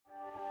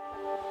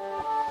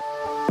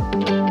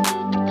Welcome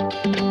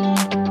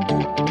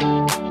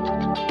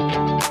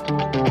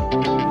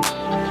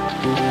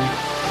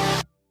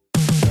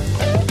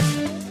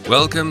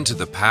to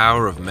the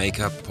Power of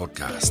Makeup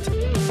podcast.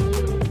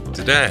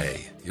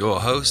 Today,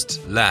 your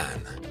host,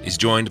 Lan, is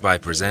joined by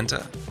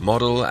presenter,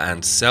 model,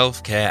 and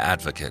self-care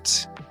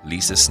advocate,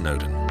 Lisa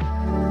Snowdon.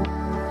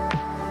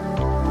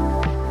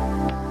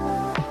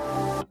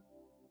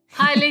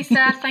 Hi,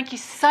 Lisa. Thank you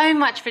so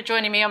much for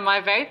joining me on my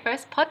very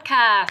first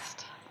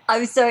podcast.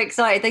 I'm so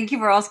excited. Thank you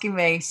for asking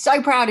me.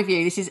 So proud of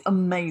you. This is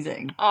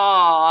amazing.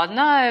 Oh,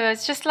 no.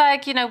 It's just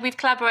like, we've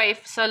collaborated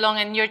for so long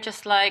and you're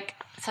just like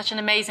such an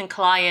amazing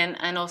client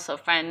and also a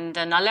friend.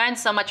 And I learned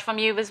so much from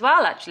you as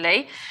well,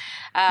 actually.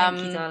 Thank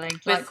you, darling.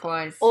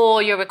 Likewise.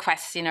 All your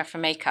requests, for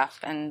makeup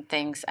and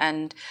things.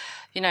 And,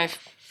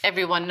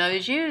 everyone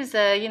knows you as,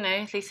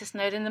 Lisa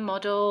Snowdon, the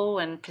model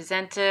and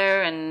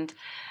presenter. And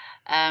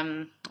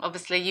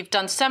obviously you've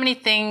done so many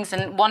things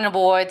and won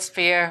awards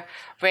for your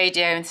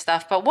radio and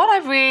stuff. But what I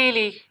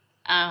really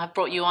have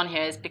brought you on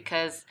here is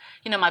because,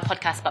 my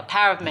podcast about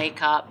power of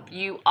makeup,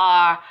 you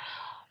are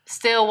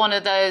still one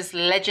of those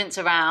legends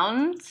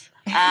around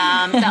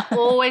that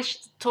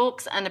always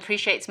talks and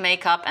appreciates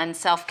makeup and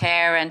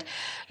self-care and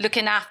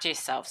looking after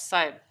yourself.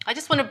 So I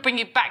just want to bring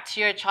you back to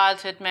your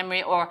childhood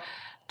memory or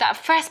that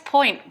first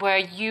point where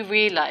you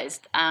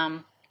realized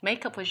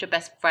makeup was your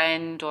best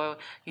friend or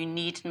you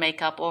needed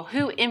makeup or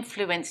who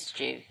influenced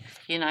you,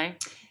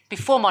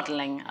 before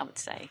modeling, I would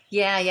say.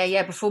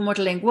 Yeah. Before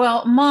modeling.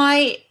 Well,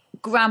 my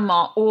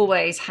grandma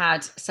always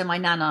had, so my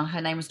nana, her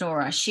name was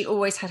Nora, she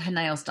always had her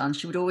nails done.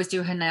 She would always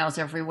do her nails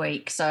every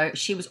week. So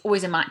she was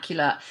always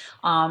immaculate,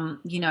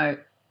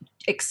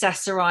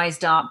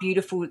 accessorized up,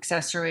 beautiful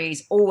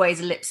accessories,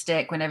 always a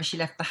lipstick whenever she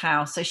left the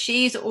house. So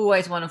she's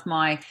always one of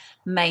my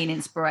main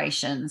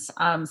inspirations.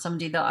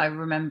 Somebody that I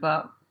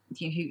remember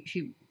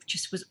who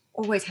just was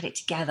always had it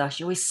together.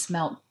 She always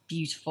smelled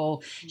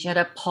beautiful. She had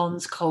her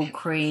Pond's cold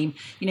cream.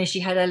 She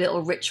had her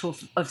little ritual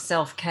of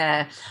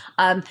self-care.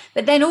 But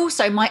then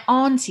also my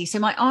auntie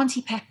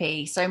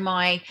Peppy, so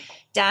my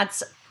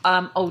dad's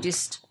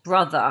oldest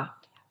brother,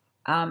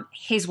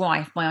 his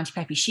wife, my auntie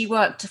Peppy, she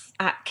worked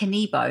at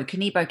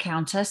Kanebo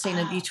counter, so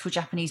the beautiful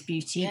Japanese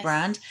beauty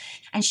brand.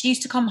 And she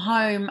used to come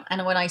home,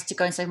 and when I used to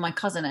go and stay with my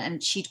cousin,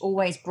 and she'd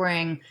always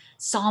bring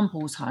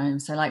samples home,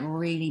 so like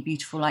really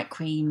beautiful like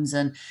creams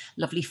and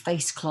lovely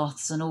face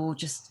cloths and all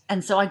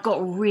and so I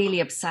got really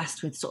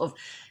obsessed with sort of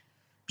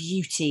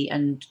beauty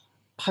and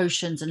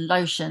potions and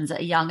lotions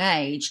at a young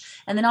age.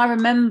 And then I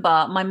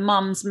remember my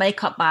mum's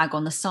makeup bag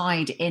on the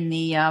side in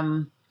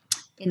the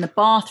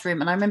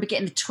bathroom, and I remember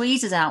getting the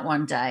tweezers out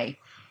one day,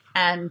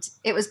 and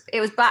it was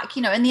back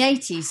in the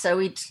 80s, so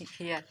we'd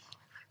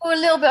were a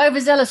little bit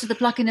overzealous with the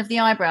plucking of the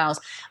eyebrows.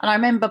 And I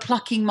remember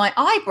plucking my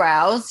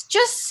eyebrows,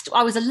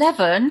 I was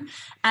 11,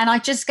 and I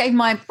just gave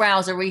my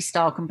brows a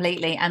restyle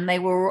completely, and they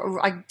were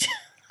I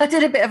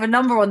did a bit of a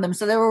number on them,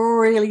 so they were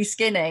really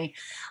skinny.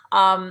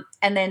 And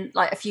then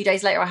like a few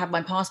days later I had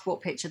my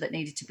passport picture that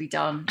needed to be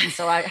done, and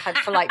so I had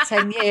for like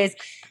 10 years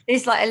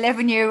this like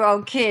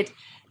 11-year-old kid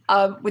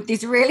with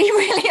these really,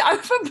 really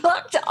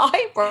overplucked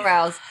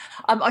eyebrows.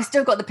 I've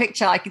still got the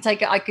picture. I can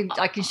take it. I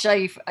can show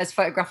you as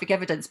photographic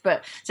evidence.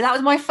 But so that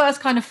was my first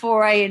kind of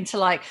foray into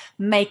like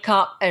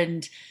makeup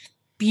and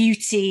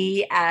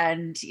beauty,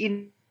 and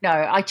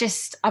I've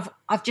just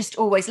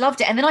always loved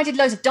it. And then I did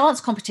loads of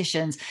dance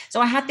competitions. So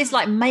I had this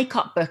like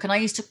makeup book, and I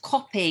used to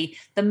copy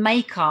the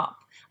makeup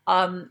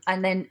and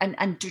then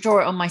draw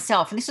it on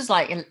myself. And this was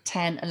like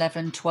 10,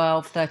 11,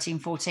 12, 13,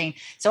 14.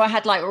 So I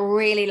had like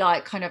really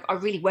like I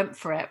really went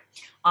for it.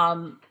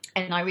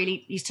 And I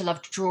really used to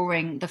love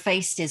drawing the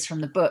faces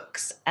from the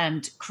books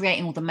and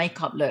creating all the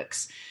makeup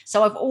looks.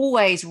 So I've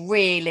always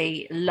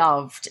really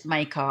loved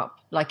makeup.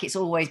 Like it's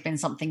always been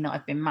something that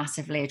I've been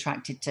massively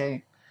attracted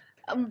to.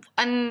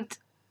 And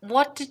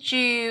what did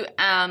you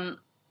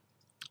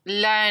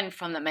learn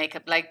from the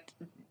makeup? Like,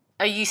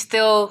 are you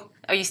still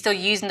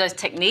using those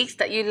techniques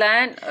that you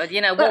learned? Or,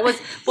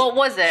 what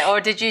was it?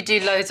 Or did you do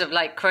loads of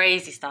like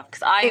crazy stuff?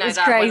 Because I know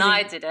that crazy. When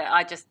I did it,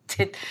 I just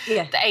did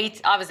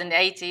I was in the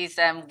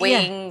 80s,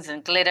 wings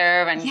and glitter,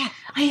 and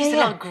I used a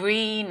lot of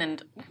green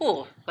and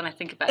when I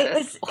think about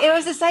it. It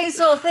was the same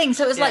sort of thing.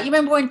 So it was like, you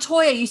remember when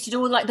Toya used to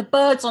do all like the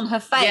birds on her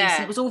face,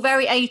 and it was all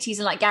very 80s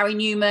and like Gary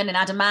Newman and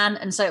Adam Ant,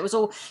 and so it was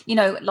all,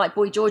 like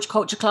Boy George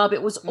Culture Club.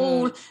 It was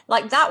all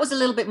like, that was a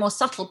little bit more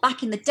subtle.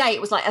 Back in the day,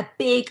 it was like a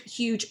big,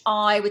 huge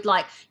eye with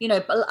like,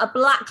 a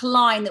black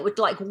line that would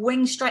like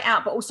wing straight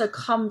out, but also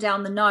come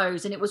down the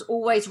nose. And it was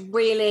always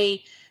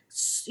really,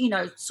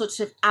 sort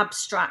of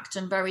abstract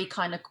and very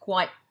kind of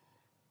quite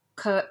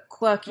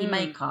quirky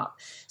makeup.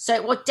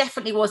 So it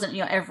definitely wasn't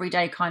your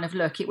everyday kind of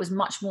look. It was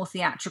much more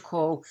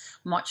theatrical,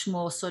 much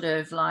more sort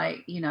of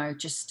like,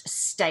 just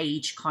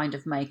stage kind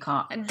of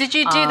makeup. And did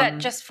you do that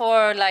just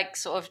for like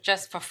sort of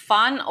just for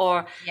fun,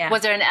 or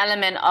was there an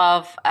element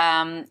of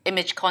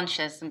image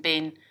conscious and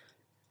being,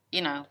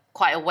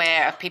 quite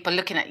aware of people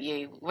looking at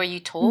you? Were you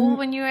tall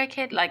when you were a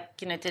kid? Like,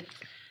 did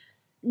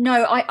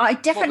No, I What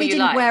were definitely you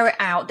didn't like? wear it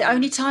out. The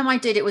only time I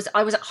did it was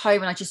I was at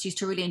home and I just used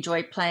to really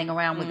enjoy playing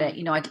around with it. Mm.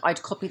 You know,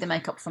 I'd copy the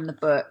makeup from the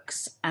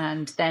books,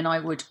 and then I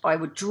would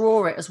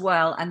draw it as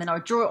well, and then I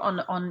would draw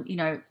it on you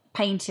know,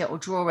 paint it or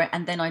draw it,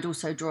 and then I'd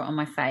also draw it on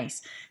my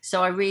face.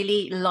 So I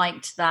really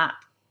liked that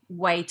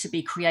way to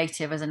be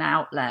creative as an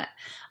outlet.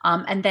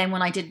 And then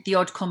when I did the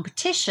odd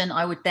competition,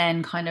 I would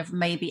then kind of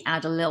maybe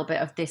add a little bit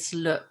of this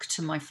look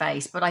to my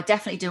face, but I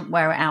definitely didn't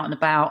wear it out and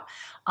about.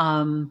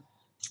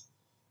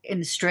 In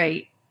the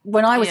street.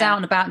 When I was Yeah. out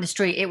and about in the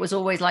street, it was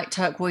always like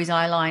turquoise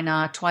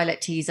eyeliner,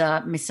 Twilight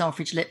teaser, Miss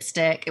Selfridge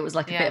lipstick. It was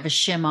like a bit Yeah. of a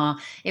shimmer.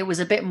 It was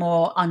a bit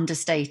more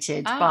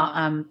understated. But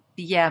Oh,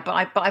 yeah,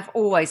 but I've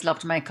always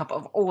loved makeup.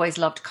 I've always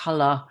loved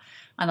color,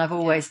 and I've yeah.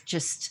 always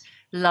just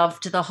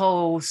loved the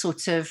whole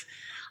sort of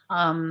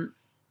um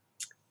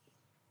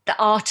the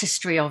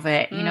artistry of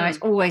it. You know, it's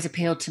Mm. always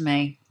appealed to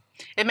me.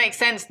 It makes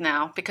sense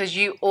now because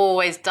you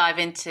always dive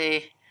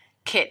into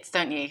kits,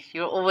 don't you?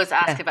 You're always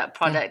asking Yeah, about yeah,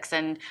 products,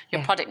 and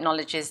your yeah. product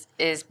knowledge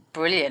is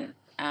brilliant.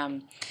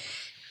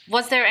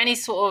 Was there any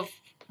sort of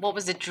what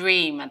was the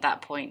dream at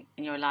that point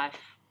in your life?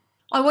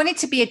 I wanted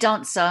to be a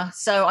dancer,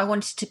 so I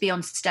wanted to be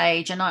on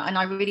stage, and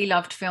I really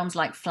loved films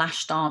like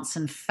Flashdance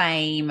and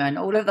Fame and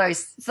all of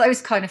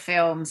those kind of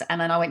films.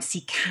 And then I went to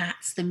see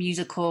Cats, the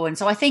musical, and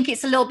so I think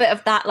it's a little bit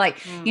of that,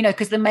 like, you Mm. know,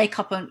 because the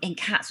makeup in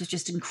Cats was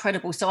just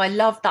incredible. So I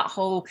loved that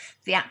whole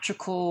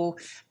theatrical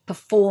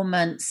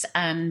performance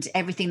and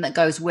everything that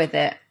goes with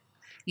it.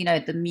 You know,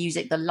 the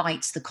music, the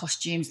lights, the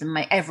costumes,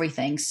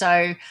 everything.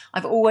 So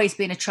I've always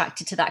been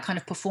attracted to that kind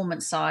of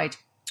performance side.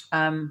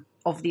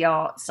 Of the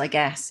arts, I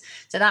guess.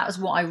 So that was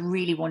what I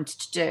really wanted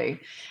to do.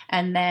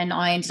 And then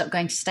I ended up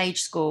going to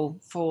stage school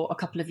for a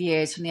couple of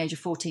years from the age of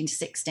 14 to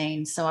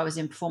 16. So I was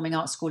in performing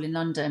arts school in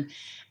London.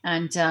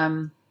 And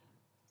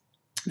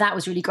that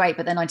was really great.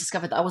 But then I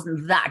discovered that I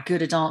wasn't that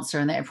good a dancer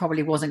and that it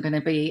probably wasn't going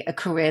to be a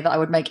career that I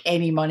would make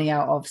any money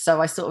out of.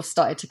 So I sort of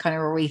started to kind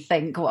of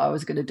rethink what I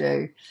was going to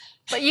do.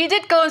 But you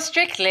did go on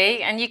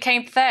Strictly, and you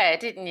came third,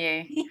 didn't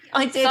you?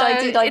 I did, So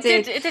I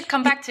did. It did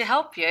come back to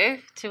help you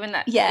to win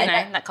that, Yeah, you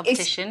know, that it's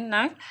competition.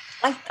 No.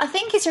 I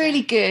think it's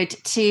really good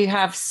to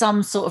have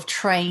some sort of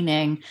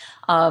training.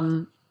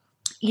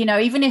 You know,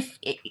 even if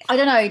I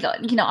don't know,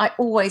 like, you know, I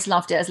always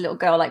loved it as a little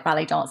girl, like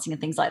ballet dancing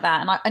and things like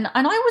that. And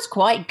I was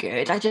quite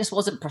good. I just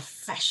wasn't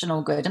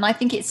professional good. And I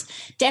think it's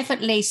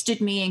definitely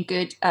stood me in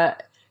good.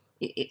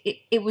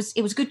 It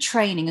was good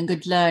training and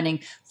good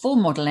learning for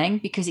modeling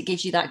because it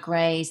gives you that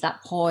grace,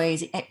 that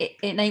poise. It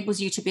enables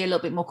you to be a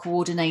little bit more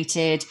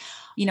coordinated.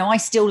 You know, I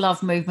still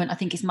love movement. I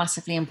think it's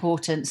massively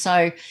important.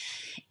 So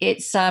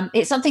it's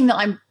something that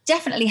I'm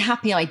definitely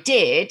happy I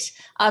did.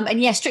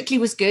 And yeah, Strictly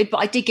was good, but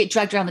I did get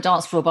dragged around the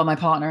dance floor by my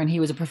partner, and he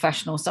was a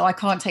professional, so I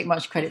can't take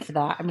much credit for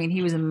that. I mean,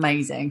 he was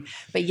amazing.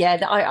 But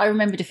yeah, I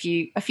remembered a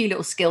few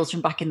little skills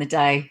from back in the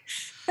day.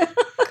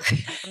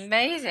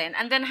 Amazing.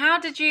 And then how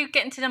did you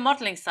get into the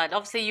modeling side?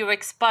 Obviously, you were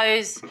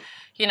exposed,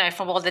 you know,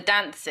 from all the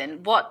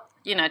dancing. What,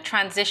 you know,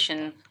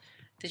 transition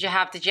did you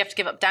have? Did you have to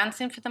give up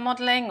dancing for the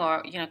modeling,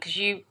 or, you know, because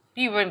you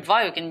were in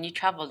Vogue and you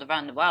traveled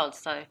around the world,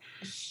 so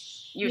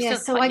you were Yeah,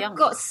 still so quite I young.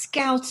 got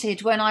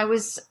scouted when I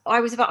was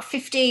about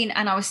 15,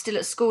 and I was still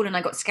at school, and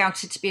I got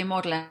scouted to be a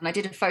model, and I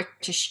did a photo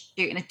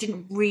shoot, and I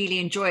didn't really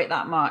enjoy it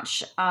that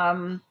much.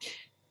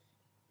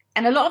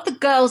 And a lot of the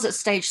girls at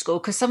stage school,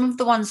 because some of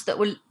the ones that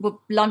were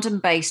London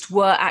based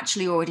were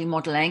actually already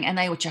modeling, and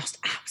they were just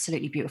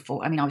absolutely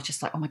beautiful. I mean, I was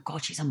just like, oh my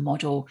God, she's a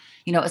model.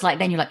 You know, it was like,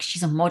 then you're like,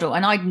 she's a model.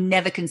 And I'd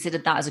never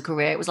considered that as a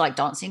career. It was like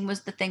dancing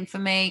was the thing for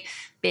me,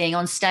 being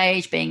on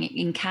stage, being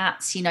in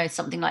Cats, you know,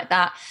 something like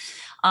that.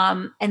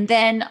 And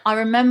then I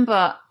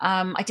remember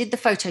I did the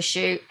photo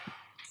shoot,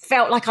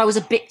 felt like I was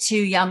a bit too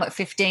young at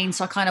 15,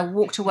 so I kind of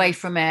walked away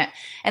from it.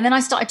 And then I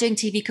started doing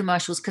TV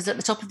commercials because at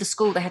the top of the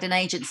school they had an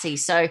agency,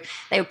 so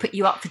they would put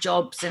you up for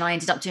jobs, and I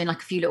ended up doing like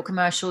a few little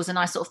commercials, and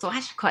I sort of thought I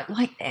actually quite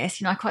like this,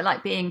 you know, I quite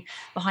like being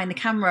behind the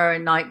camera,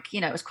 and like, you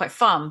know, it was quite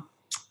fun.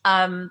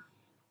 And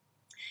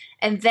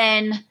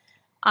then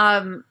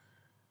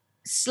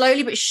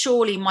slowly but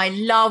surely my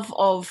love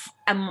of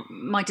and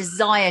my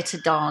desire to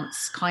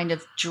dance kind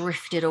of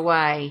drifted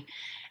away,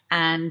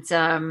 and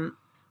I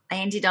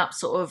ended up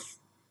sort of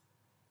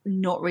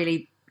not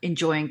really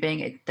enjoying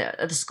being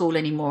at the school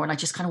anymore, and I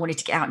just kind of wanted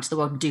to get out into the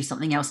world and do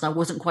something else, and I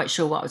wasn't quite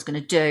sure what I was going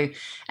to do.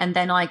 And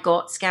then I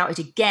got scouted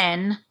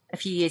again a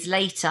few years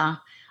later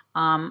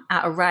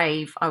at a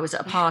rave. I was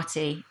at a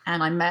party,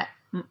 and I met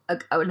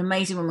an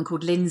amazing woman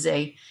called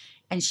Lindsay,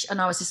 and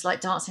I was just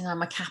like dancing around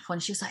my cap on.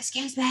 She was like,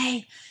 excuse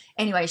me.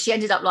 Anyway, she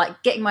ended up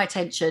like getting my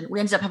attention. We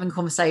ended up having a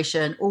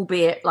conversation,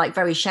 albeit like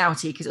very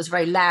shouty because it was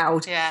very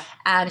loud. Yeah.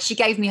 And she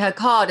gave me her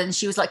card, and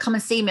she was like, come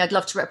and see me, I'd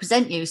love to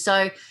represent you.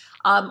 So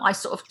I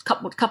sort of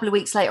a couple of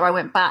weeks later, I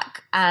went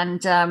back,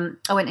 and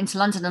I went into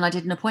London, and I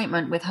did an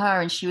appointment with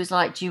her, and she was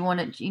like, do you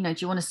want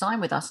to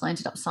sign with us? And I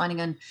ended up signing,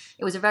 and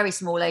it was a very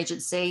small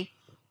agency.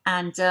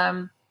 And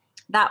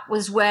that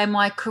was where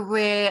my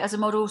career as a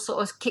model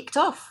sort of kicked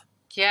off.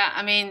 Yeah,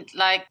 I mean,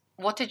 like,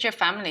 what did your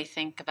family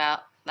think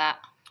about that?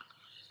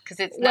 Because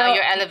it's now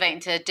you're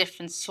elevating to a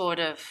different sort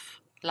of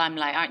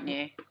limelight, aren't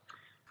you?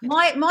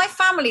 My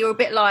family were a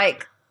bit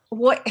like,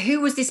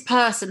 who was this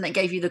person that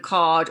gave you the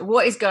card?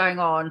 What is going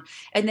on?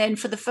 And then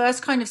for the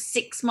first kind of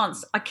 6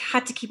 months, I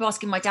had to keep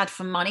asking my dad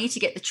for money to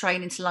get the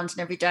train into London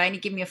every day. And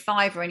he'd give me a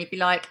fiver and he'd be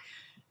like,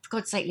 for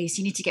God's sake,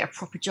 Lisa, you need to get a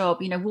proper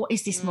job. You know, what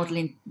is this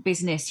modeling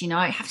business? You know,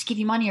 I have to give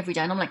you money every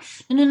day. And I'm like,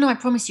 no, I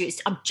promise you,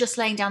 I'm just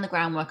laying down the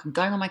groundwork. I'm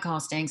going on my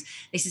castings.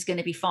 This is going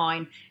to be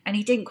fine. And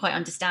he didn't quite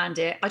understand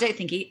it. I don't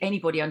think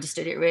anybody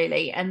understood it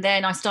really. And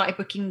then I started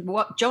booking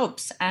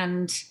jobs,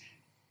 and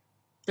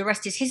the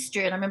rest is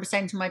history. And I remember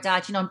saying to my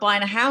dad, you know, I'm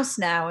buying a house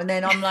now. And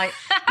then I'm like,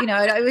 you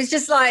know, it was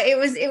just like, it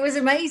was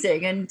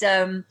amazing.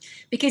 And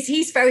because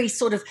he's very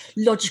sort of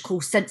logical,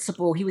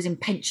 sensible, he was in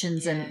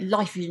pensions and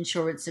life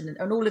insurance and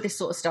all of this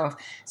sort of stuff.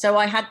 So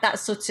I had that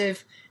sort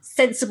of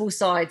sensible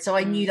side. So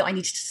I knew that I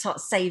needed to start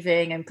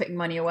saving and putting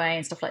money away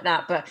and stuff like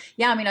that. But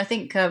yeah, I mean, I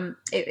think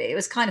it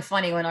was kind of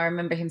funny when I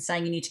remember him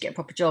saying, you need to get a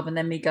proper job, and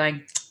then me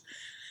going,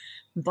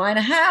 buying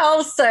a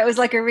house. So it was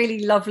like a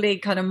really lovely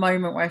kind of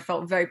moment where I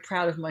felt very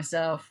proud of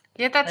myself.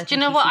 Yeah, do you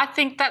know what? I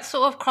think that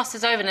sort of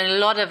crosses over in a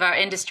lot of our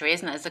industry,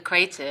 isn't it, as a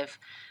creative?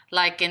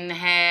 Like in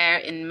hair,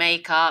 in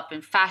makeup,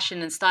 in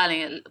fashion and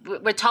styling,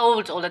 we're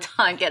told all the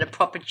time, get a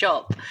proper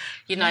job,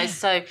 you know.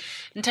 So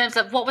in terms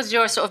of what was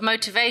your sort of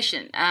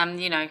motivation?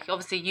 You know,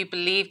 obviously you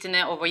believed in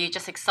it, or were you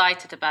just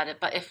excited about it?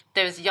 But if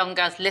there's young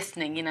girls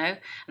listening, you know,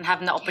 and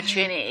having the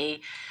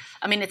opportunity,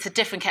 I mean, it's a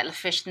different kettle of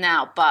fish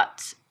now,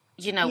 but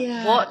you know,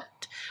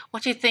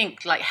 what do you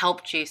think like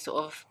helped you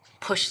sort of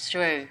push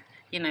through?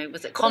 You know,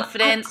 was it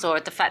confidence or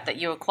the fact that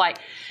you were quite,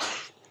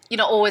 you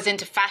know, always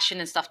into fashion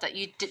and stuff, that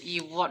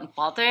you weren't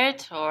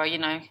bothered, or you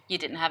know, you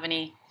didn't have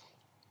any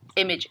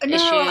image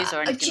issues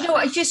or anything? Do you know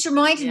what? It just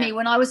reminded me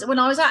when I was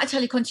at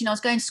Atelier Contini, I was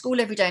going to school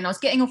every day, and I was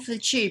getting off the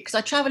tube because I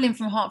travel in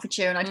from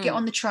Hertfordshire, and I'd get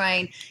on the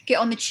train, get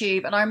on the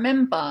tube, and I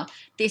remember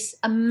this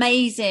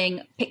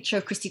amazing picture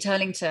of Christy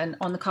Turlington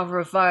on the cover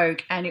of Vogue,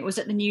 and it was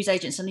at the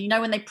newsagents, and you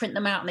know when they print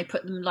them out and they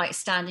put them like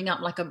standing up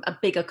like a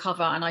bigger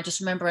cover, and I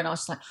just remember, and I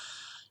was like,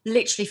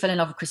 literally fell in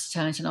love with Christy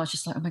Turlington. I was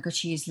just like, oh my God,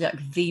 she is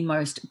like the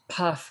most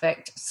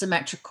perfect,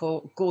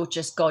 symmetrical,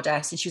 gorgeous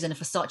goddess. And she was in a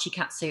Versace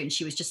catsuit, and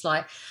she was just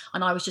like,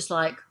 and I was just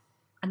like,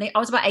 and I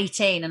was about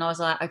 18, and I was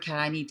like, okay,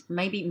 I need,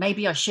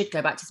 maybe I should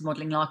go back to this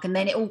modelling lark. And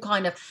then it all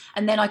kind of,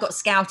 and then I got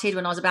scouted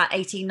when I was about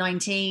 18,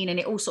 19, and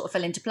it all sort of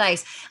fell into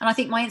place. And I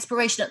think my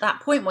inspiration at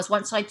that point was,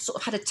 once I sort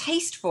of had a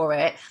taste for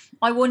it,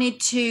 I wanted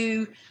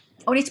to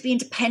be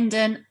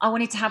independent. I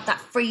wanted to have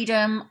that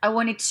freedom. I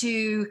wanted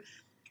to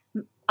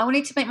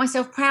make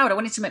myself proud. I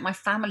wanted to make my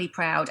family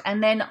proud.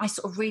 And then I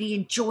sort of really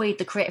enjoyed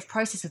the creative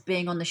process of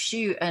being on the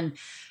shoot and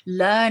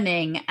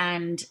learning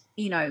and,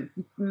 you know,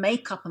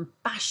 makeup and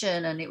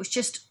fashion. And it was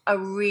just a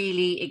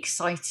really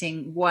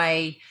exciting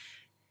an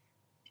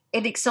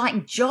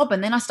exciting job.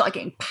 And then I started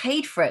getting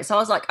paid for it. So I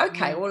was like,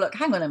 okay, well, look,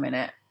 hang on a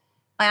minute.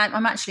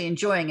 I'm actually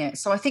enjoying it.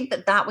 So I think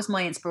that was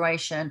my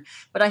inspiration.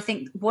 But I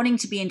think wanting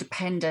to be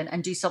independent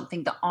and do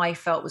something that I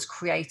felt was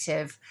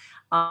creative,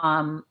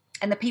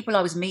 and the people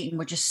I was meeting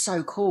were just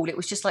so cool. It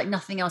was just like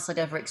nothing else I'd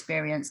ever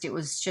experienced. It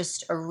was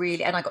just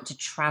and I got to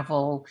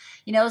travel.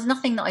 You know, there was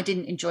nothing that I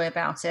didn't enjoy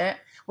about it.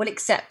 Well,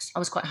 except I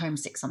was quite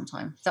homesick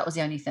sometimes. That was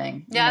the only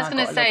thing. Yeah, I was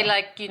going to say,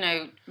 like, you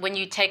know, when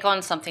you take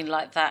on something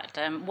like that,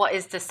 what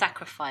is the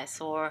sacrifice,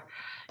 or,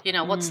 you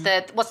know, what's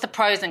the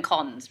pros and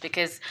cons?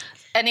 Because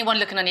anyone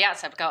looking on the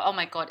outside would go, oh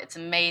my God, it's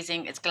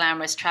amazing, it's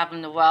glamorous,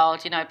 traveling the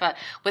world, you know, but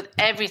with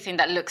everything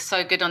that looks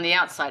so good on the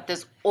outside,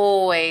 there's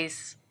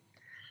always,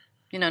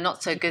 you know,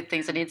 not so good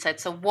things on the inside.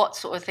 So what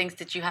sort of things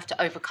did you have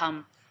to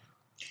overcome?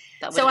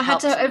 So I had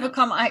to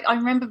overcome, I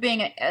remember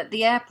being at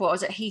the airport, I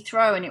was at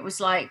Heathrow, and it was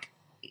like,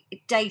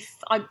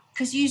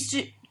 because you used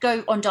to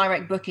go on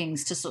direct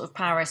bookings to sort of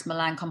Paris,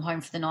 Milan, come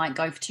home for the night,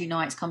 go for 2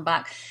 nights, come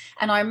back.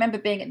 And I remember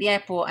being at the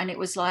airport, and it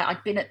was like,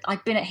 I'd been at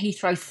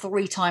Heathrow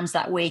 3 times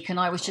that week. And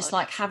I was just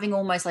like having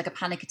almost like a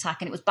panic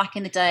attack. And it was back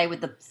in the day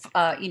with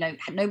the, you know,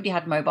 nobody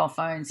had mobile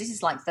phones. This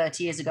is like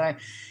 30 years ago.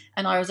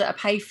 And I was at a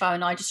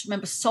payphone. I just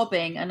remember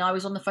sobbing, and I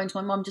was on the phone to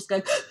my mum just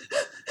going,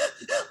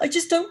 I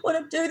just don't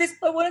want to do this.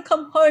 I want to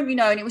come home, you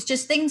know. And it was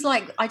just things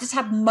like, I just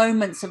had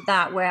moments of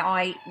that where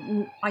I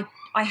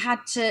had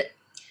to,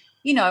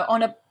 you know,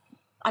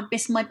 I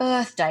missed my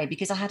birthday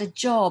because I had a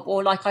job,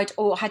 or like I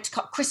had to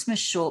cut Christmas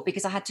short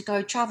because I had to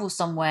go travel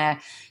somewhere,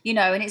 you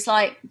know. And it's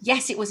like,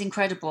 yes, it was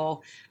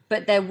incredible,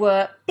 but there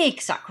were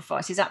big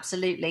sacrifices,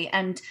 absolutely.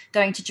 And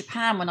going to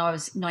Japan when I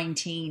was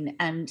 19,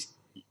 and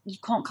you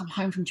can't come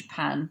home from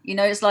Japan, you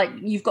know, it's like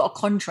you've got a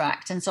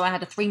contract. And so I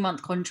had a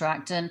 3-month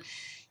contract, and,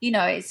 you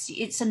know,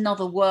 it's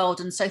another world.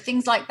 And so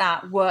things like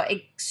that were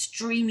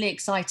extremely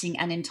exciting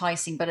and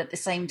enticing, but at the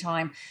same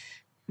time,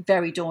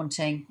 very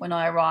daunting. When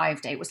I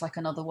arrived, it was like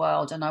another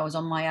world, and I was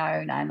on my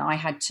own, and I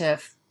had to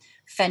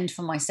fend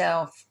for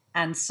myself.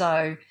 And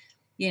so,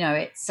 you know,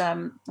 it's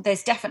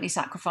there's definitely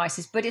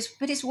sacrifices, but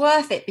it's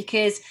worth it,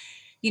 because,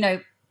 you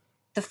know,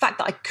 the fact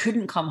that I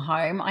couldn't come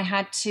home, I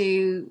had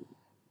to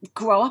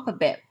grow up a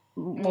bit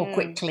more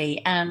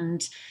quickly,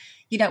 and,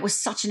 you know, it was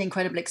such an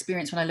incredible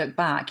experience when I look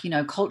back. You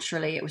know,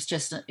 culturally, it was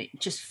just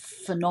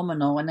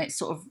phenomenal, and it's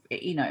sort of,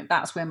 you know,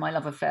 that's where my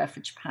love affair for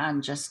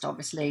Japan just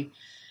obviously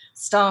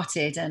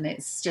started, and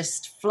it's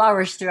just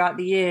flourished throughout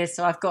the years.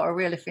 So I've got a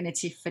real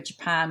affinity for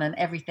Japan and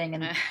everything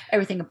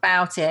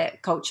about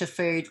it, culture,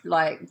 food,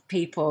 like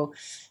people.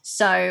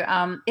 So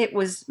it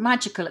was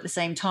magical at the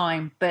same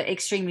time, but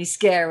extremely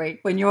scary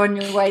when you're on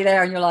your way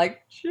there and you're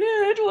like,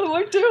 shit, what am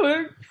I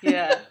doing?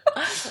 Yeah.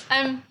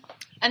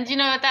 And you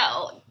know,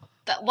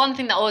 that one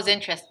thing that always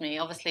interests me,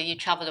 obviously you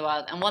travel the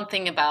world, and one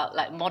thing about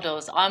like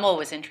models I'm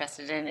always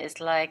interested in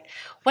is like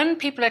when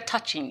people are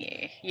touching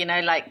you, you know,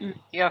 like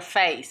your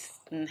face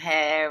and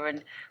hair,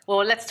 and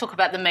well, let's talk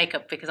about the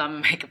makeup, because I'm a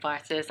makeup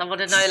artist. I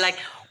want to know, like,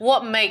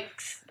 what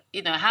makes,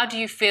 you know, how do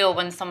you feel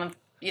when someone,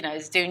 you know,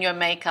 is doing your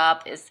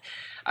makeup?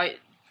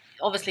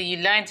 Obviously you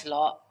learned a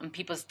lot and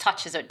people's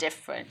touches are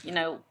different, you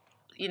know,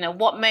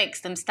 what makes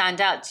them stand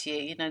out to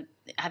you? You know,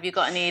 have you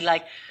got any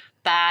like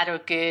bad or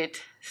good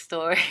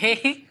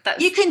story?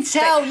 You can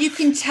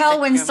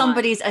tell when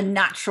somebody's a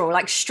natural,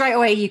 like straight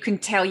away. You can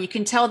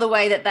tell the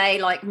way that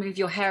they like move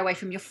your hair away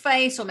from your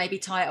face, or maybe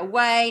tie it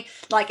away,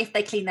 like if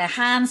they clean their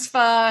hands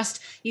first,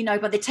 you know,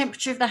 by the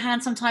temperature of the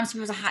hand. Sometimes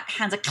people's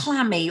hands are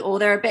clammy, or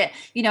they're a bit,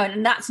 you know,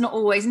 and that's not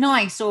always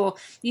nice, or,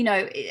 you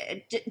know,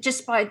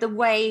 just by the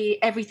way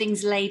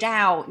everything's laid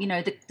out, you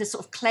know, the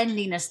sort of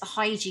cleanliness, the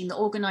hygiene, the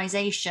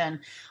organization,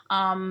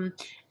 and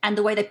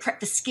the way they prep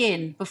the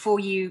skin before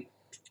you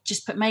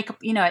just put makeup,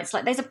 you know, it's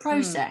like there's a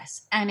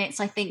process, and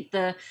it's, I think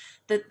the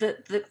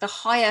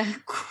higher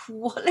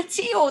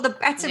quality or the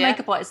better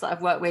makeup artists that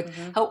I've worked with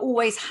will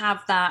always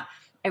have that.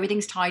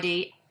 Everything's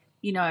tidy,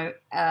 you know,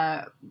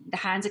 the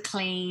hands are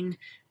clean,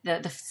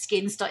 the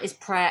skin is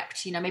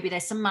prepped, you know, maybe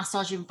there's some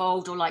massage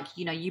involved, or like,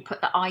 you know, you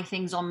put the eye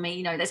things on me,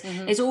 you know,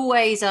 there's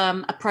always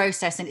a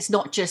process, and it's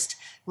not just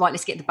right,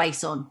 let's get the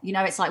base on, you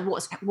know, it's like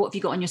what have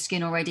you got on your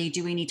skin already?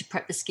 Do we need to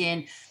prep the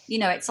skin? You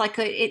know, it's like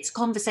it's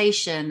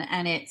conversation,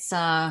 and it's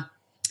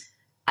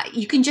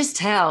you can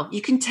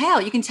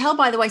tell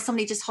by the way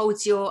somebody just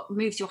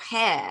moves your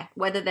hair,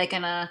 whether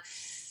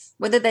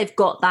they've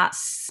got that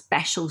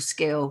special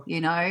skill, you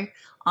know,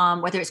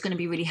 whether it's going to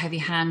be really heavy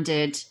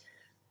handed,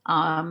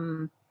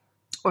 or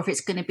if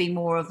it's going to be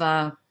more of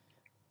a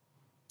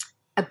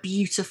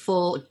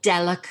beautiful,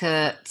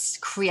 delicate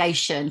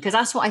creation, because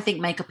that's what I think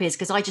makeup is,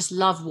 because I just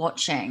love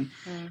watching,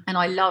 and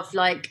I love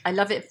it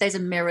if there's a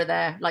mirror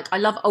there. Like, I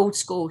love old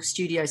school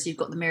studios, so you've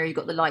got the mirror, you've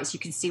got the lights, you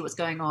can see what's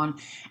going on,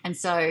 and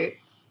so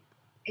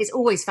it's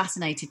always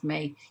fascinated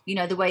me, you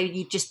know, the way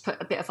you just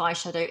put a bit of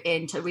eyeshadow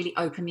in to really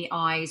open the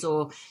eyes,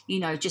 or, you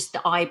know, just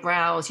the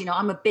eyebrows. You know,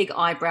 I'm a big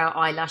eyebrow,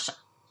 eyelash,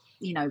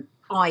 you know,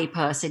 eye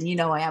person, you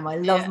know I am. I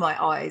love my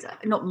eyes,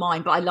 not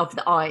mine, but I love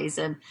the eyes,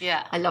 and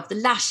I love the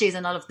lashes,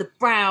 and I love the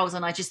brows,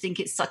 and I just think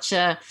it's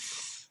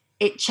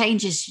it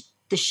changes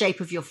the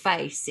shape of your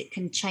face. It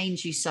can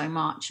change you so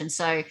much, and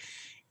so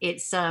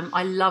it's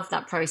I love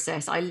that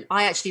process. I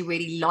actually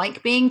really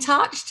like being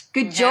touched.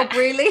 Good job,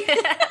 really.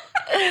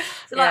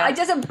 So like, it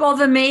doesn't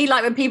bother me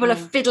like when people are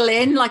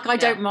fiddling, like I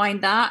don't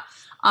mind that.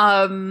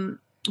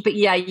 But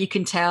yeah, you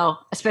can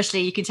tell,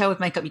 especially you can tell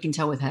with makeup, you can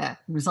tell with hair.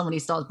 When somebody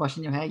starts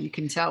brushing your hair, you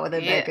can tell whether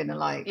they're going to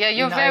like... Yeah,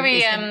 you're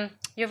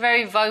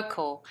very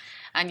vocal.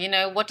 And, you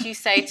know, what do you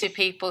say to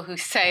people who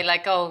say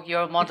like, oh,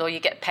 you're a model,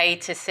 you get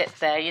paid to sit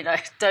there, you know,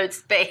 don't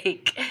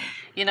speak.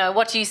 You know,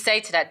 what do you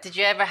say to that? Did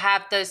you ever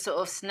have those sort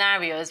of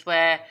scenarios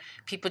where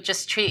people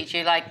just treated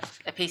you like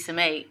a piece of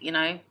meat, you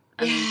know?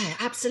 Yeah,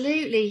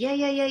 absolutely.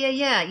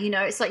 Yeah. You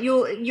know, it's like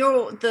you're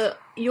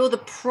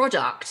the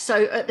product.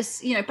 So at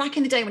this, you know, back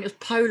in the day when it was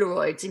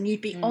Polaroids and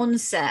you'd be on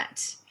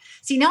set.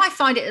 See, now I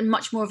find it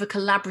much more of a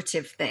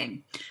collaborative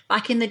thing.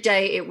 Back in the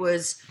day, it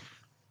was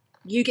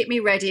you get me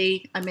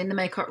ready. I'm in the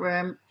makeup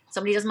room.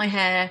 Somebody does my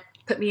hair,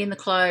 put me in the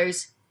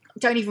clothes.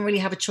 Don't even really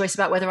have a choice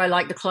about whether I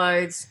like the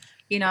clothes.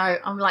 You know,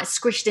 I'm like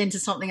squished into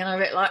something and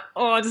I'm a bit like,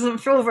 oh, it doesn't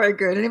feel very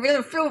good. And if it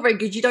doesn't feel very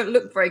good, you don't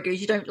look very good.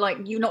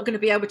 You're not going to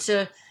be able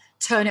to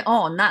turn it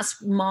on. That's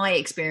my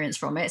experience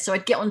from it. So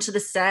I'd get onto the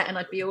set and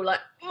I'd be all like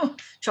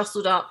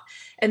trussed up,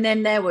 and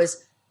then there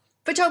was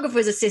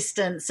photographers,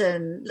 assistants,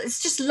 and it's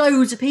just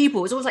loads of people.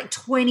 It was always like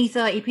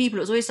 20-30 people.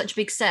 It was always such a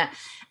big set,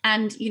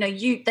 and you know,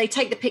 they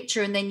take the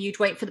picture and then you'd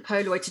wait for the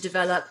Polaroid to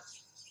develop,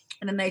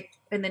 and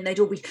then they'd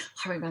all be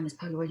hurrying around this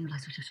Polaroid, and you're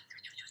like,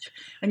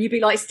 and you'd be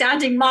like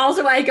standing miles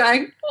away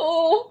going,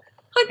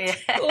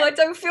 I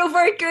don't feel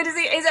very good. Is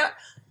it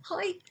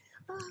hi,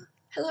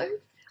 hello,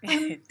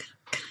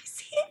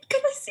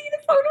 can I see the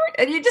Polaroid?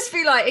 And you just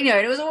feel like, you know,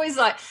 and it was always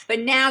like, but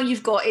now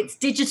it's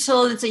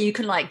digital, and so you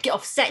can like get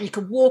off set and you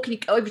can walk and you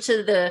go over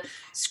to the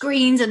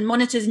screens and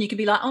monitors and you can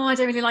be like, oh, I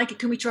don't really like it,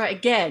 can we try it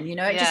again? You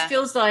know, it just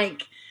feels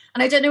like,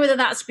 and I don't know whether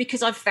that's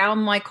because I've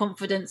found my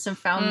confidence and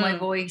found my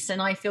voice,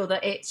 and I feel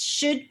that it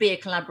should be a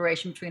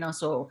collaboration between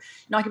us all.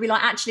 And I could be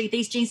like, actually,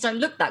 these jeans don't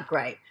look that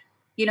great,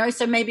 you know,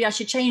 so maybe I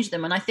should change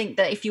them. And I think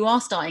that if you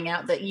are starting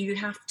out, that you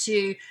have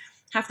to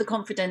have the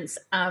confidence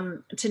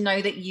to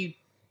know that you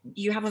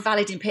you have a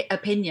valid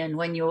opinion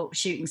when you're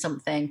shooting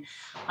something.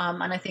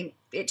 And I think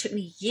it took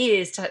me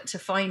years to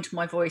find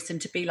my voice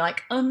and to be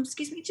like,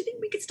 excuse me, do you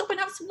think we could stop and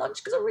have some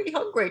lunch? Because I'm really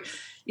hungry,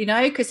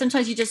 because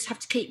sometimes you just have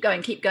to keep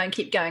going.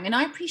 And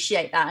I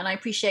appreciate that. And I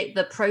appreciate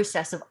the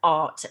process of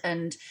art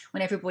and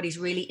when everybody's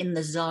really in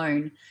the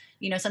zone.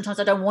 Sometimes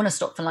I don't want to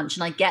stop for lunch,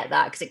 and I get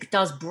that because it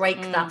does break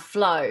that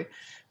flow.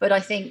 But I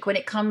think when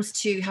it comes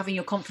to having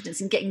your confidence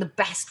and getting the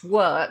best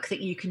work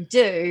that you can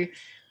do,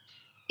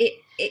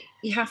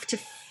 you have to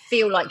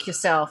feel like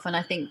yourself, and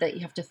I think that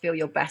you have to feel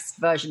your best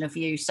version of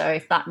you. So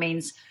if that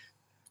means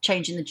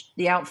changing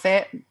the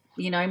outfit,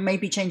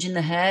 maybe changing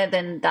the hair,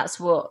 then that's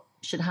what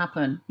should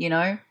happen.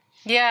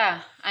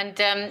 Yeah, and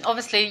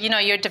obviously,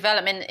 your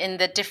development in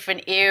the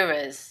different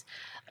eras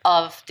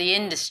of the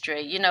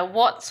industry.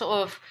 What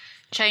sort of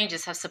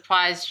changes have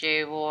surprised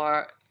you,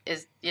 or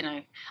is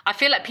I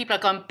feel like people are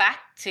going back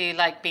to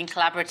like being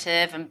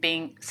collaborative and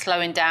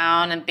slowing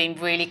down and being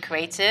really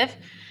creative.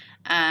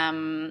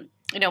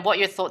 What are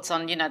your thoughts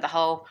on,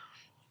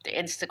 the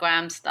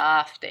Instagram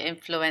stuff, the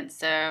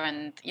influencer,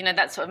 and,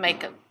 that sort of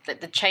makeup,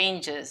 the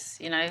changes,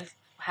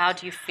 how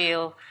do you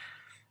feel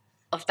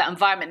of that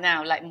environment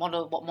now, like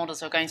what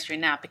models are going through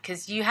now?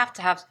 Because you have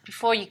to have,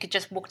 before you could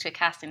just walk to a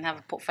casting and have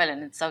a portfolio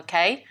and it's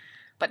okay.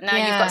 But now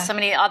you've got so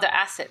many other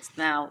assets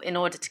now in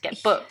order to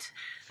get booked.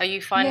 Are you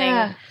finding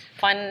it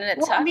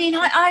tough? I mean,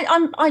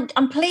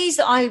 I'm pleased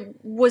that I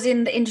was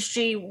in the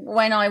industry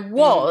when I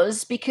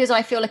was, because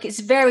I feel like it's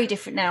very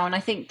different now. And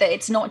I think that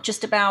it's not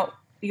just about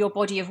your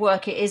body of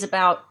work, it is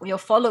about your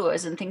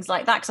followers and things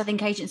like that. Because I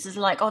think agencies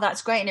are like, oh,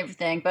 that's great and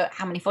everything, but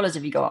how many followers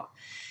have you got?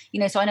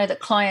 So I know that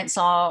clients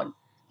are,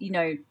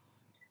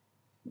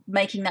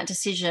 making that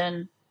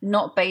decision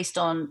not based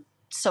on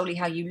solely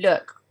how you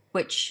look,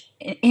 which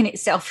in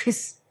itself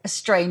is a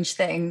strange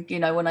thing,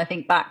 when I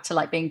think back to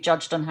like being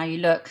judged on how you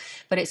look,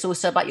 but it's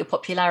also about your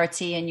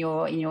popularity and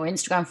your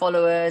Instagram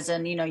followers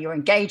and, your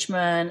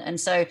engagement. And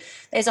so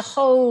there's a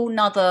whole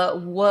nother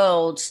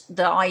world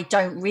that I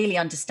don't really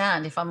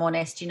understand, if I'm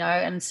honest,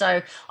 and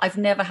so I've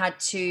never had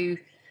to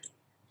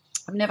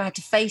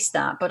face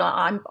that. But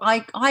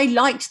I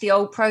liked the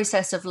old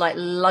process of like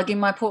lugging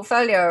my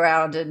portfolio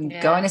around and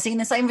going and seeing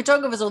the same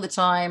photographers all the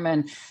time,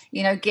 and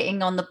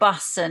getting on the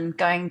bus and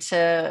going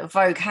to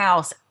Vogue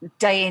House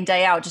day in,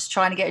 day out, just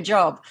trying to get a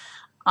job.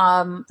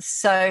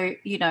 So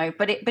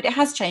but it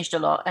has changed a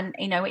lot, and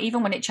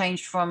even when it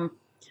changed from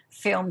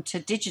film to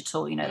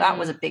digital, that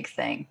was a big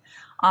thing.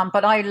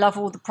 But I love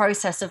all the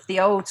process of the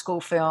old school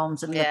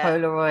films and the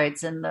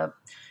Polaroids and the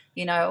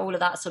all of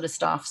that sort of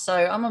stuff. So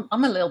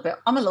I'm a little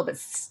bit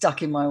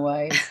stuck in my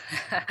ways.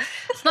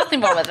 There's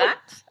nothing wrong with that.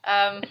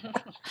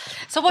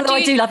 So what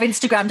I do love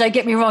Instagram. Don't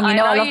get me wrong. I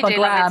love my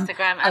gram.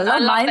 I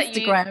love my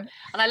Instagram.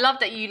 And I love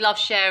that you love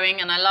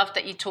sharing, and I love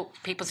that you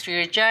talk people through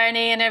your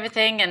journey and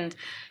everything. And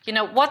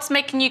what's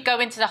making you go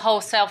into the whole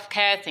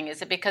self-care thing?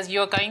 Is it because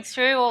you're going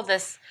through all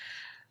this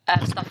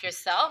stuff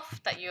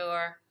yourself that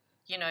you're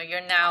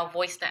now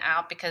voicing it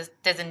out because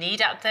there's a need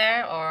out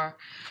there, or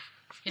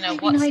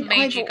what's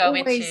made you go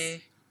into?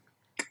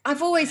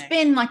 I've always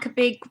been like a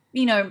big,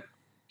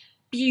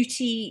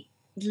 beauty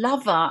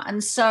lover,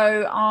 and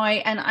so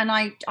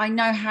I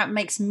know how it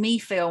makes me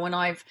feel when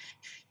I've,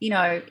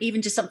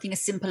 even just something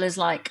as simple as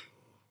like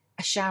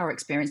a shower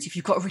experience. If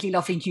you've got a really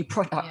lovely new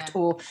product,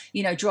 or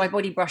dry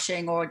body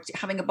brushing, or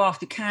having a bath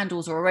with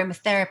candles, or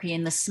aromatherapy,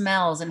 and the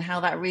smells and how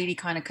that really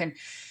kind of can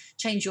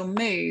change your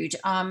mood.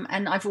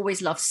 And I've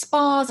always loved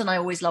spas, and I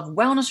always love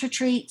wellness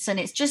retreats, and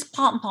it's just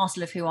part and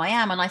parcel of who I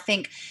am. And I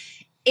think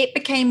it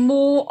became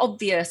more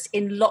obvious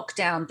in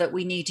lockdown that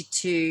we needed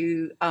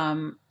to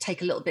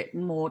take a little bit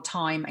more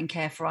time and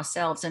care for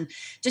ourselves, and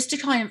just to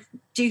kind of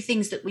do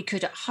things that we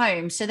could at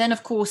home. So then,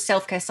 of course,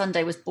 Self-Care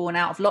Sunday was born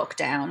out of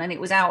lockdown, and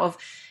it was out of,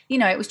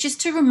 it was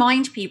just to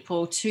remind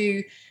people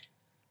to,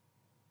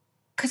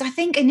 because I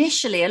think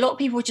initially a lot of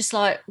people were just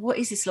like, what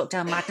is this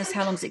lockdown madness?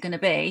 How long is it going to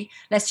be?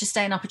 Let's just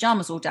stay in our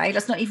pajamas all day.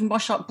 Let's not even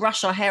brush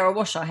our hair or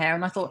wash our hair.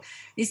 And I thought,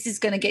 this is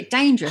going to get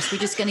dangerous. We're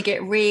just going to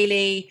get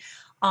really,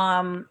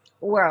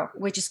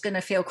 we're just going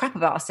to feel crap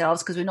about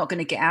ourselves because we're not going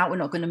to get out. We're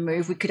not going to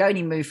move. We could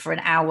only move for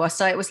an hour.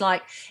 So it was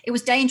like, it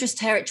was dangerous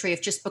territory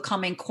of just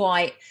becoming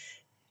quite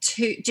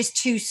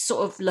too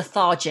sort of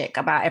lethargic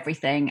about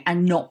everything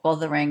and not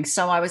bothering.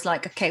 So I was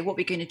like, okay, what are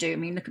we going to do? I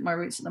mean, look at my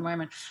roots at the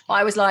moment. But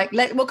I was like,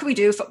 what can we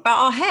do about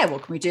our hair?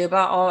 What can we do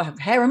about our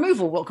hair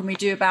removal? What can we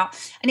do about...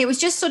 And it was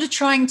just sort of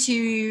trying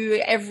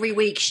to every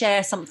week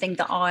share something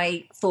that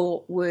I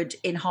thought would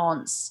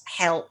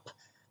help,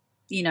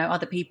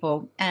 other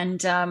people.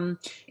 And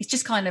it's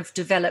just kind of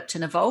developed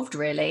and evolved,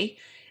 really.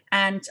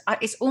 And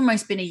it's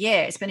almost been a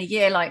year. It's been a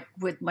year, like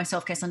with my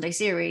Self-Care Sunday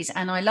series,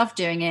 and I love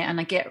doing it. And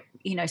I get,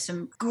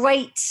 a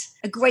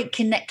great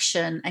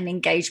connection and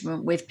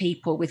engagement with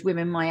people, with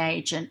women my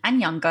age and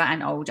younger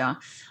and older.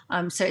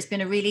 So it's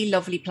been a really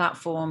lovely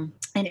platform,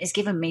 and it's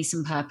given me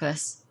some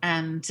purpose.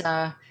 And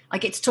I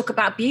get to talk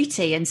about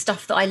beauty and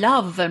stuff that I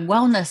love, and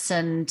wellness,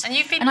 and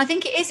I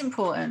think it is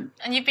important.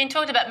 And you've been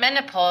talking about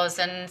menopause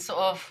and sort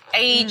of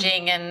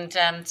aging and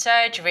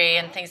surgery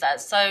and things like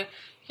that. So,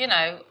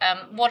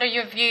 what are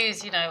your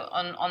views,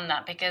 on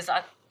that? Because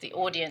the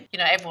audience,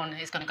 everyone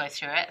is going to go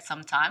through it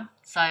sometime.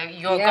 So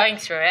you're going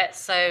through it.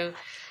 So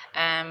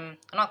I'm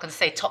not going to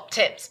say top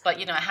tips,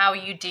 but, how are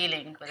you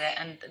dealing with it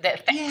and the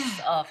effects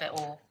of it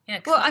all?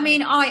 Well, I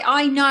mean,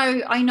 I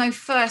know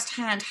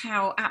firsthand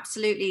how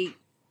absolutely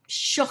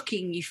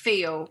shocking you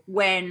feel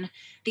when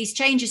these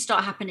changes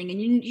start happening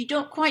and you're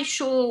not quite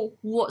sure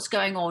what's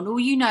going on. All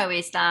you know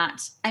is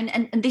that,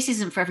 and this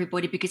isn't for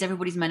everybody, because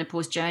everybody's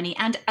menopause journey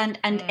and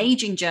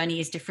aging journey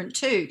is different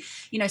too.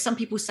 Some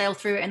people sail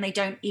through it and they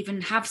don't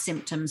even have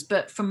symptoms.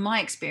 But from my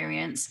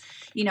experience,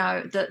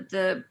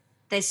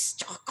 there's,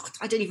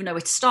 I don't even know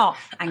where to start.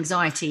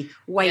 Anxiety,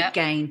 weight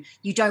gain,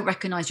 you don't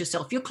recognize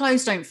yourself, your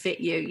clothes don't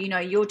fit you,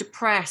 you're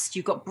depressed,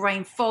 you've got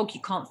brain fog,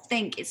 you can't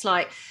think. It's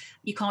like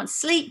you can't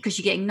sleep because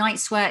you're getting night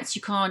sweats.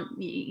 You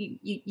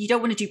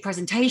don't want to do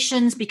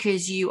presentations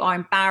because you are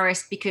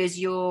embarrassed,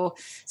 because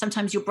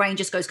sometimes your brain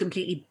just goes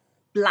completely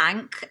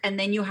blank, and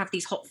then you'll have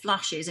these hot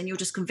flashes and you're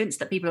just convinced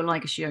that people are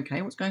like, is she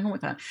okay? What's going on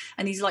with her?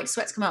 And these like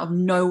sweats come out of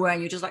nowhere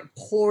and you're just like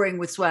pouring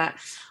with sweat.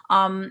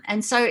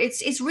 And so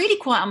it's really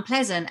quite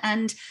unpleasant.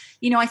 And,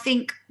 I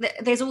think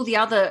there's all the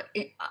other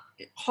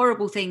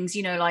horrible things,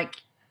 the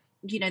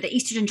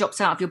estrogen drops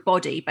out of your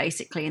body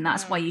basically, and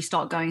that's why you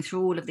start going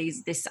through all of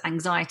this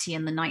anxiety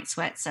and the night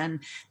sweats and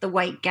the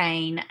weight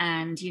gain,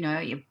 and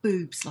your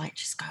boobs like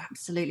just go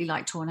absolutely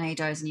like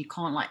tornadoes, and you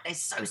can't, like, they're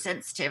so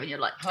sensitive and you're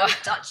like, don't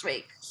touch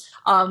me.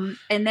 And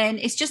then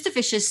it's just a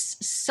vicious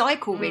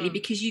cycle really,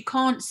 because you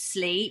can't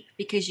sleep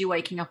because you're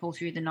waking up all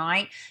through the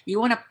night. You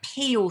want to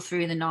pee all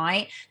through the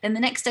night. Then the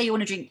next day you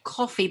want to drink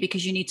coffee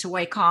because you need to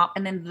wake up.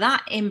 And then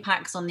that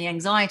impacts on the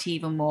anxiety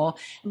even more.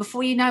 And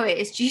before you know it,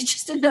 you're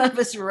just a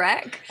nervous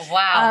wreck.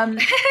 Wow.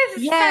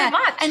 Yeah. So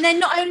much. And then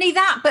not only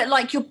that, but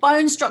like your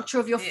bone structure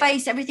of your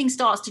face, everything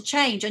starts to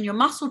change, and your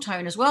muscle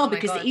tone as well,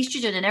 because the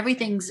estrogen and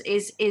everything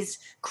is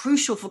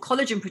crucial for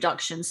collagen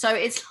production. So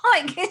it's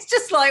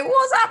just like,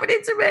 what's happening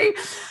to me?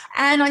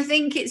 And I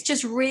think it's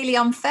just really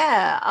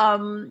unfair.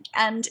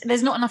 And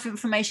there's not enough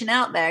information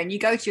out there. And you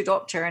go to your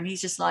doctor and he's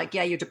just like,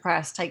 yeah, you're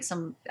depressed, take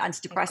some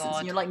antidepressants.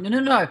 And you're like,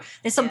 no,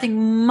 there's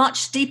something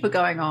much deeper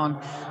going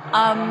on.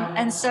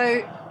 And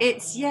so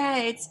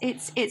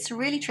it's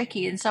really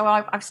tricky. And so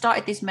I've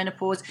started this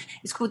menopause.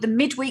 It's called the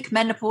Midweek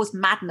Menopause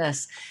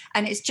Madness.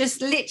 And it's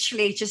just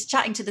literally just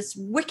chatting to this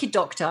wicked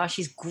doctor.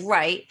 She's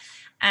great.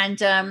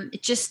 And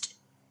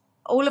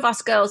all of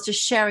us girls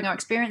just sharing our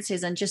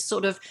experiences and just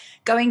sort of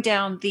going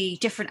down the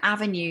different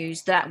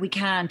avenues that we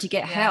can to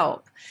get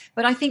help.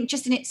 But I think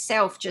just in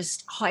itself,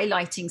 just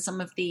highlighting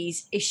some of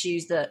these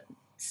issues that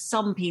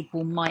some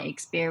people might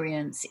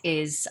experience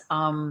is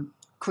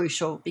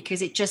crucial,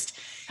 because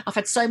I've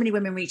had so many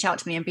women reach out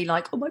to me and be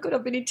like, oh my God,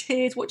 I've been in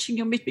tears watching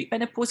your midweek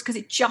menopause, because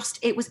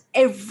it was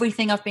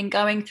everything I've been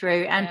going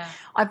through. And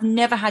I've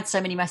never had so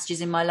many messages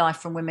in my life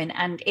from women.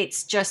 And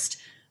it's just,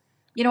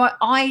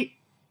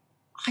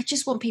 I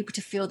just want people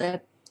to feel they're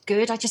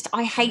good.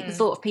 I hate the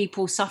thought of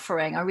people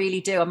suffering. I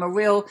really do.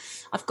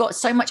 I've got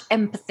so much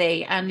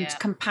empathy and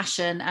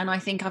compassion. And I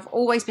think I've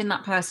always been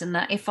that person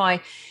that if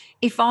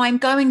I'm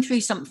going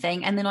through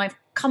something and then I've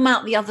come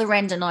out the other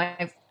end and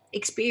I've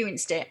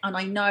experienced it and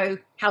I know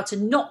how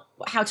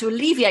to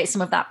alleviate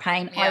some of that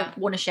pain, I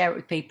want to share it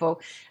with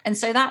people. And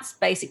so that's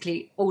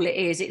basically all it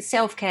is. It's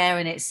self-care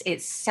and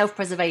it's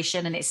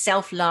self-preservation and it's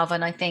self-love.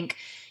 And I think,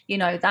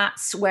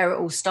 that's where it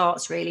all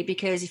starts really,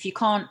 because if you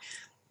can't,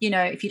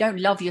 if you don't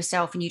love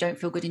yourself and you don't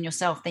feel good in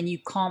yourself, then you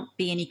can't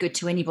be any good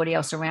to anybody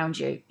else around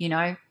you.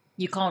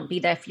 You can't be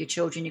there for your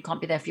children. You can't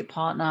be there for your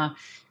partner.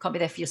 You can't be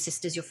there for your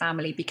sisters, your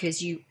family,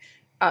 because you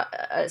are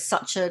at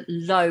such a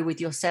low with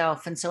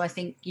yourself. And so I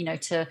think,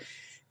 to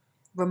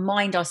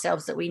remind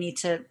ourselves that we need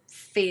to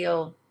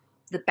feel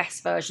the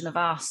best version of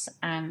us.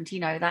 And,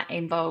 that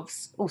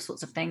involves all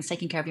sorts of things,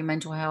 taking care of your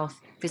mental health,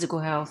 physical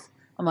health,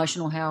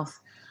 emotional health.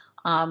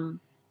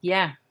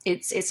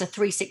 It's a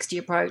 360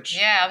 approach.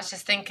 Yeah, I was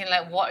just thinking,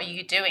 like, what are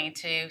you doing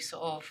to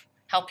sort of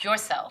help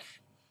yourself?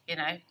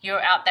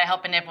 You're out there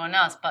helping everyone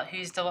else, but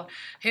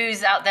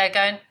who's out there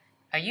going,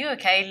 are you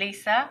okay,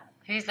 Lisa?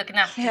 Who's looking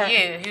after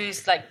you?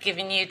 Who's like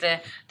giving you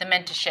the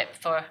mentorship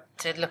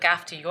to look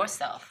after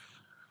yourself?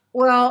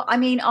 Well, I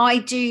mean, I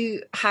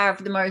do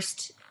have the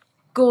most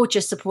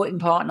gorgeous supporting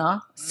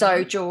partner.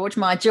 So George,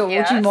 you might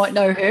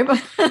know him.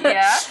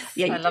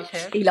 I love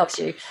him. He loves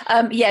you.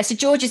 So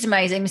George is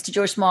amazing, Mr.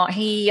 George Smart.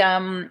 He's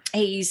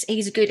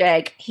a good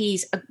egg.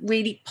 He's a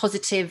really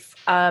positive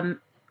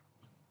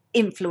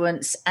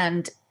influence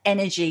and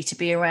energy to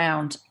be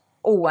around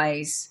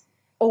always.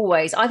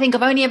 I think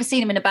I've only ever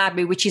seen him in a bad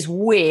mood, which is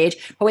weird,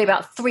 probably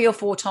about 3 or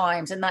 4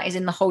 times, and that is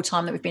in the whole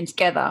time that we've been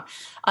together.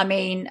 I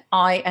mean,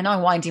 I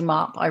wind him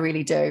up, I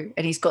really do,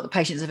 and he's got the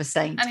patience of a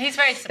saint. And he's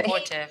very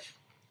supportive.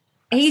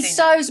 He's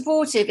so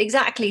supportive,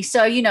 exactly.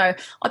 So,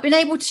 I've been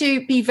able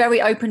to be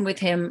very open with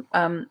him.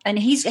 And and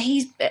this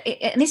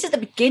is the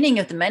beginning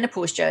of the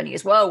menopause journey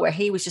as well, where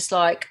he was just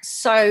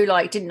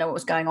didn't know what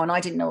was going on. I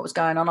didn't know what was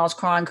going on. I was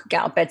crying, could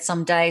get out of bed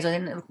some days. I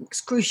didn't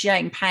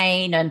excruciating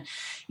pain and,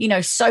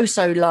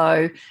 so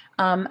low.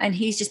 And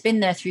he's just been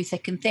there through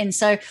thick and thin.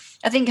 So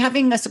I think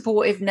having a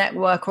supportive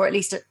network, or at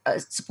least a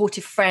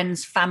supportive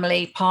friends,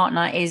 family,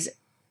 partner, is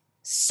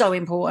so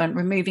important.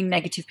 Removing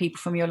negative people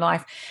from your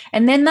life.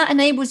 And then that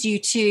enables you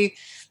to,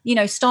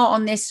 start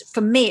on this.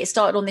 For me, it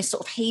started on this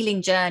sort of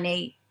healing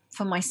journey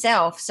for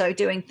myself. So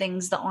doing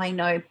things that I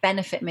know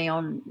benefit me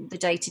on the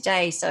day to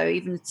day. So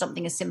even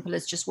something as simple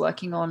as just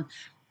working on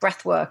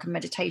breath work and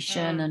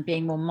meditation and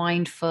being more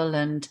mindful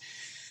and,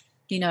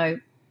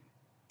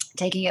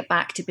 taking it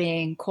back to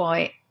being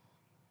quite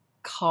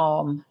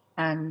calm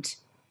and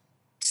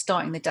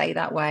starting the day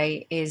that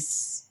way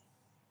is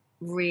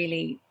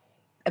really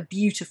a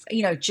beautiful,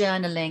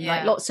 journaling,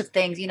 like lots of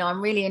things.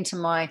 I'm really into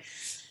my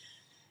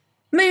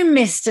moon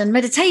mist and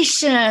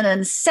meditation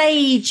and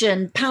sage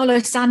and Palo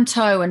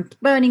Santo and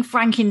burning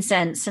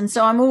frankincense. And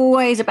so I'm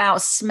always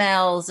about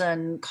smells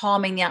and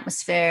calming the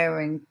atmosphere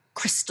and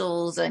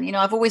crystals. And,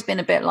 I've always been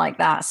a bit like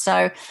that.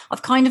 So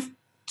I've kind of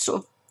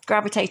sort of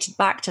gravitated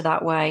back to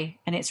that way,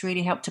 and it's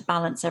really helped to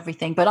balance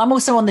everything. But I'm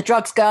also on the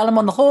drugs, girl. I'm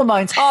on the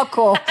hormones,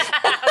 hardcore.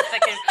 I was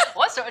thinking,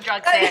 what sort of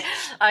drugs here?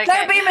 Okay.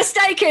 Don't be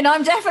mistaken.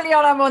 I'm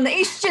on the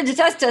estrogen,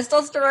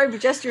 testosterone,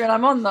 progesterone.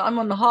 I'm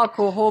on the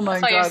hardcore hormone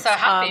drugs. You're so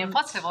happy and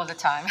positive all the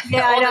time.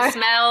 Yeah, all the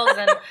smells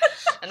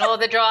and all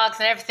the drugs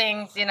and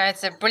everything.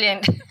 It's a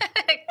brilliant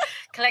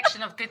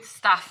collection of good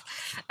stuff.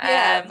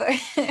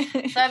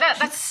 So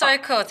that's so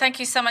cool. Thank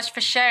you so much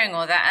for sharing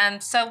all that.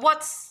 And so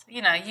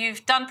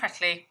you've done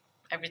practically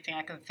everything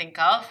I can think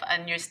of,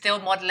 and you're still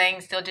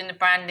modeling, still doing the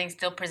branding,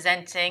 still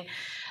presenting.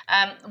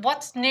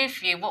 What's new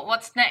for you?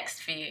 What's next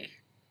for you?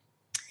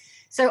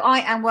 So I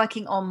am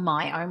working on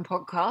my own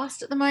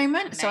podcast at the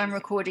moment. Amazing. So I'm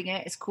recording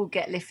it. It's called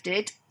Get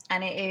Lifted,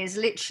 and it is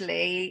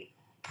literally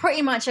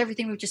pretty much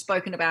everything we've just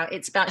spoken about.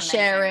 It's about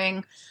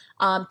sharing,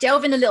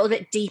 delving a little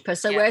bit deeper.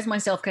 So whereas my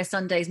Self-Care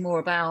Sunday is more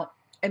about,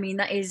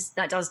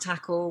 that does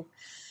tackle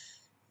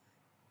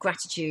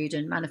gratitude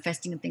and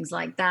manifesting and things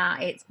like that.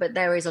 But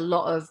there is a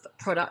lot of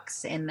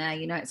products in there,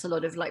 it's a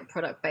lot of like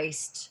product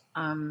based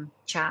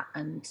chat,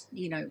 and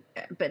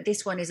but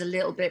this one is a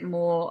little bit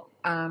more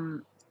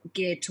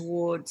geared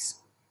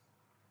towards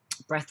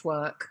breath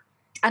work,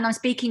 and I'm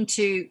speaking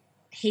to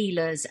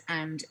healers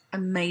and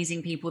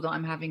amazing people that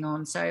I'm having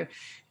on, so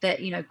that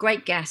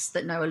great guests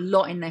that know a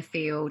lot in their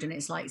field, and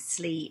it's like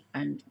sleep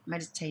and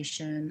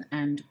meditation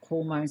and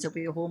hormones. There'll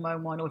be a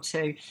hormone one or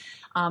two,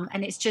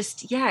 and it's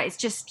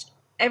just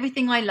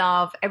everything I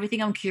love,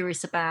 everything I'm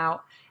curious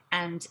about,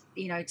 and,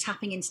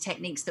 tapping into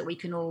techniques that we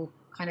can all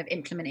kind of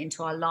implement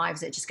into our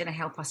lives that are just going to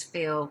help us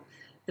feel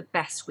the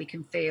best we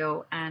can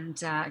feel,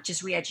 and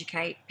just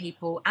re-educate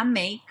people and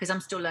me, because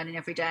I'm still learning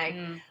every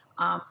day,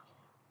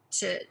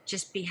 to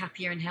just be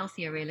happier and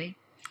healthier, really.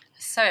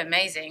 So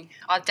amazing.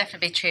 I'll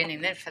definitely be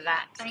tuning in for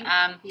that. Thank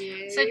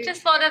you. So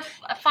just sort of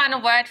a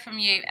final word from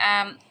you.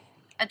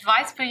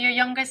 Advice for your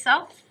younger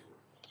self?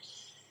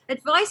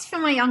 Advice for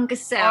my younger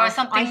self. Or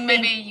something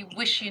maybe you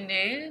wish you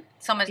knew,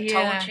 someone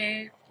told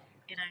you,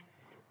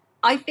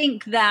 I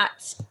think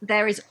that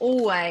there is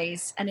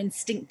always an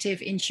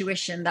instinctive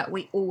intuition that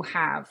we all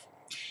have.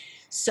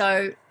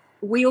 So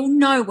we all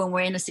know when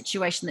we're in a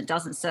situation that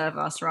doesn't serve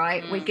us,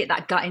 right? We get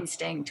that gut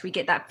instinct. We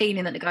get that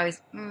feeling that goes,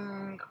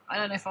 I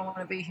don't know if I want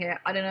to be here.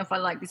 I don't know if I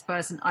like this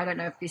person. I don't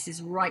know if this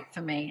is right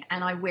for me.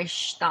 And I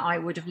wish that I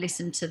would have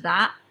listened to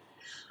that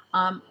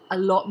a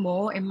lot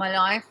more in my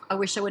life. I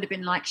wish I would have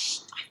been like,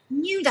 I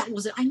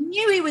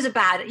knew he was a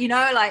bad,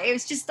 like it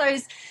was just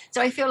those.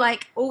 So I feel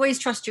like always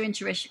trust your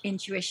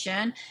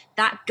intuition,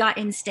 that gut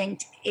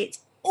instinct. It's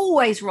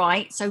always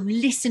right. So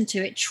listen to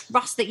it.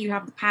 Trust that you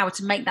have the power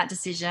to make that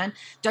decision.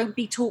 Don't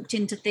be talked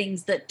into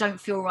things that don't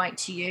feel right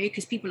to you,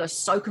 because people are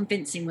so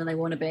convincing when they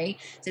want to be.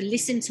 So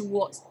listen to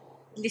what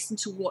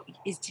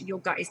your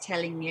gut is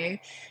telling you,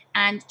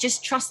 and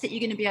just trust that you're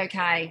going to be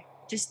okay.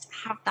 Just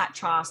have that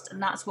trust.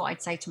 And that's what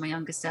I'd say to my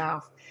younger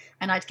self.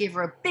 And I'd give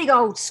her a big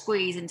old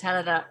squeeze and tell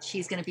her that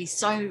she's going to be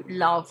so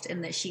loved,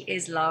 and that she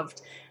is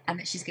loved, and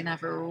that she's going to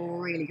have a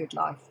really good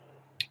life.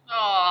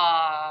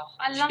 Oh,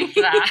 I love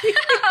that.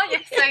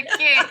 You're so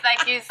cute.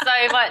 Thank you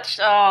so much.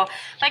 Oh,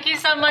 thank you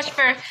so much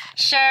for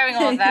sharing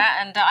all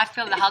that. And I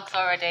feel the hugs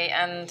already.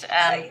 And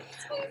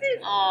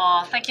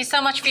thank you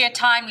so much for your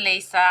time,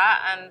 Lisa.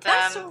 And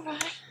that's all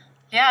right.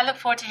 Yeah, I look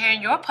forward to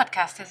hearing your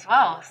podcast as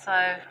well. So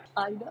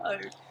I know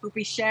we'll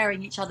be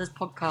sharing each other's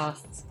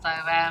podcasts. So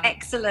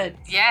excellent.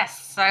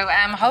 Yes. So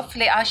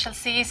hopefully I shall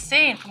see you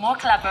soon for more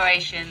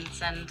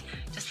collaborations, and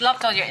just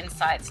loved all your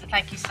insights. And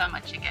thank you so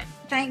much again.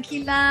 Thank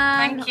you,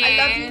 Lan. Thank you. I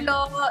love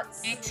you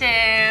lots. You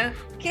too.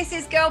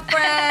 Kisses,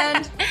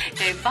 girlfriend.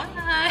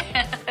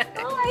 Goodbye.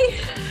 Bye.